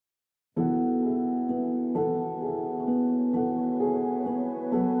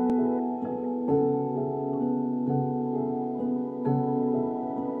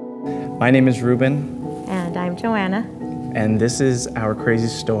My name is Ruben. And I'm Joanna. And this is our crazy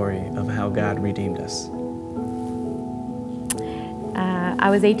story of how God redeemed us.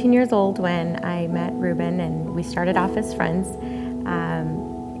 I was 18 years old when I met Ruben, and we started off as friends.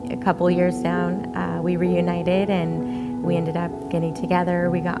 A couple years down, we reunited and we ended up getting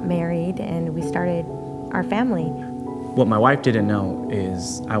together. We got married and we started our family. What my wife didn't know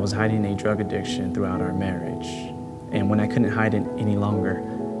is I was hiding a drug addiction throughout our marriage. And when I couldn't hide it any longer,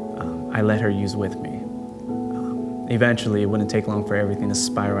 I let her use with me. Eventually, it wouldn't take long for everything to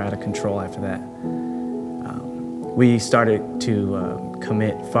spiral out of control after that. We started to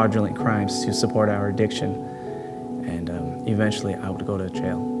commit fraudulent crimes to support our addiction, and eventually I would go to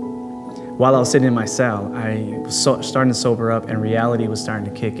jail. While I was sitting in my cell, I was starting to sober up, and reality was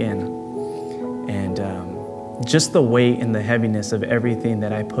starting to kick in. And just the weight and the heaviness of everything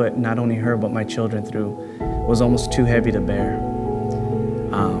that I put not only her but my children through was almost too heavy to bear.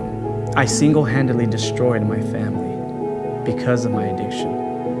 I single-handedly destroyed my family because of my addiction.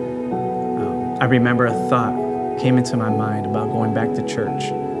 I remember a thought came into my mind about going back to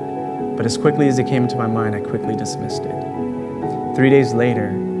church, but as quickly as it came into my mind, I quickly dismissed it. 3 days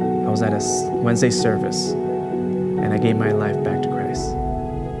later, I was at a Wednesday service, and I gave my life back to Christ.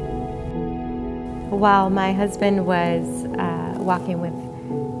 While my husband was walking with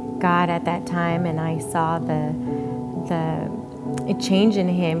God at that time, and I saw the change in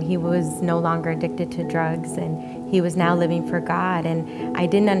him, he was no longer addicted to drugs, and he was now living for God. And I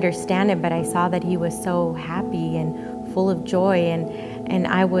didn't understand it, but I saw that he was so happy and full of joy, and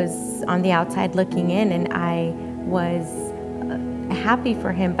I was on the outside looking in, and I was happy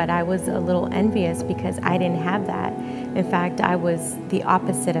for him, but I was a little envious because I didn't have that. In fact, I was the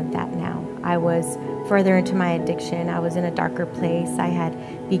opposite of that now. I was further into my addiction. I was in a darker place. I had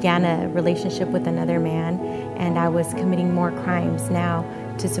began a relationship with another man, and I was committing more crimes now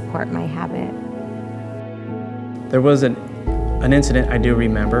to support my habit. There was an incident I do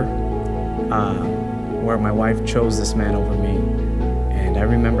remember where my wife chose this man over me, and I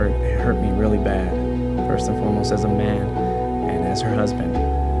remember it hurt me really bad, first and foremost as a man and as her husband.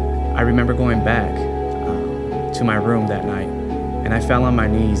 I remember going back to my room that night, and I fell on my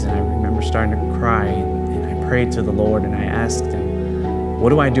knees, and I remember starting to cry, and I prayed to the Lord, and I asked him, what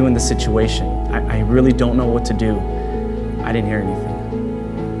do I do in this situation? I really don't know what to do. I didn't hear anything.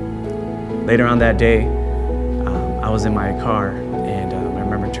 Later on that day, I was in my car, and I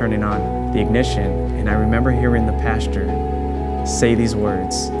remember turning on the ignition, and I remember hearing the pastor say these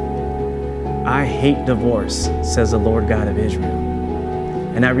words, "I hate divorce, says the Lord God of Israel."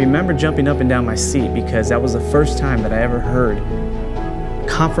 And I remember jumping up and down my seat because that was the first time that I ever heard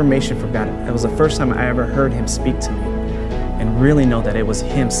confirmation from God. That was the first time I ever heard him speak to me and really know that it was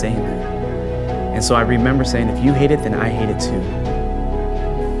him saying that. And so I remember saying, if you hate it, then I hate it too.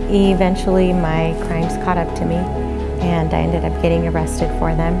 Eventually, my crimes caught up to me, and I ended up getting arrested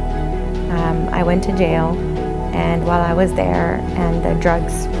for them. I went to jail, and while I was there and the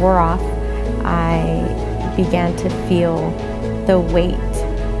drugs wore off, I began to feel the weight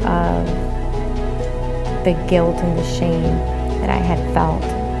of the guilt and the shame that I had felt,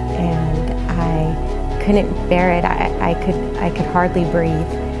 and I couldn't bear it. I could hardly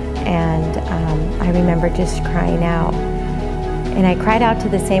breathe, and I remember just crying out. And I cried out to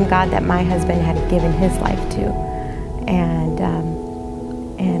the same God that my husband had given his life to, and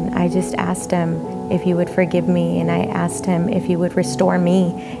I just asked him if he would forgive me, and I asked him if he would restore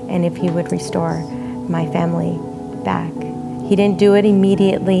me and if he would restore my family back. He didn't do it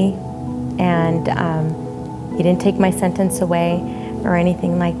immediately, and he didn't take my sentence away or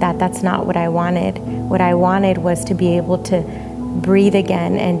anything like that. That's not what I wanted. What I wanted was to be able to breathe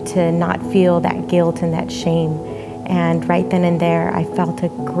again and to not feel that guilt and that shame. And right then and there, I felt a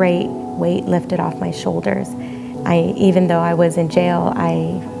great weight lifted off my shoulders. Even though I was in jail,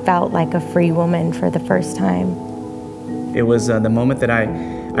 I felt like a free woman for the first time. It was the moment that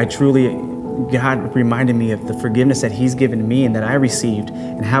I truly, God reminded me of the forgiveness that he's given me and that I received,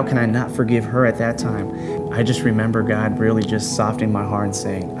 and how can I not forgive her at that time? I just remember God really just softening my heart and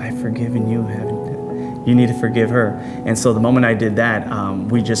saying, I've forgiven you, haven't you? You need to forgive her. And so the moment I did that,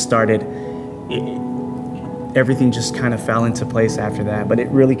 we just started, everything just kind of fell into place after that, but it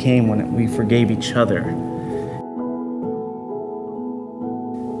really came when we forgave each other.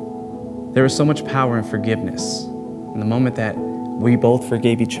 There was so much power in forgiveness. And the moment that we both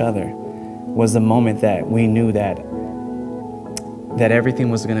forgave each other was the moment that we knew that everything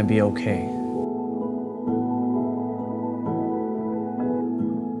was going to be okay.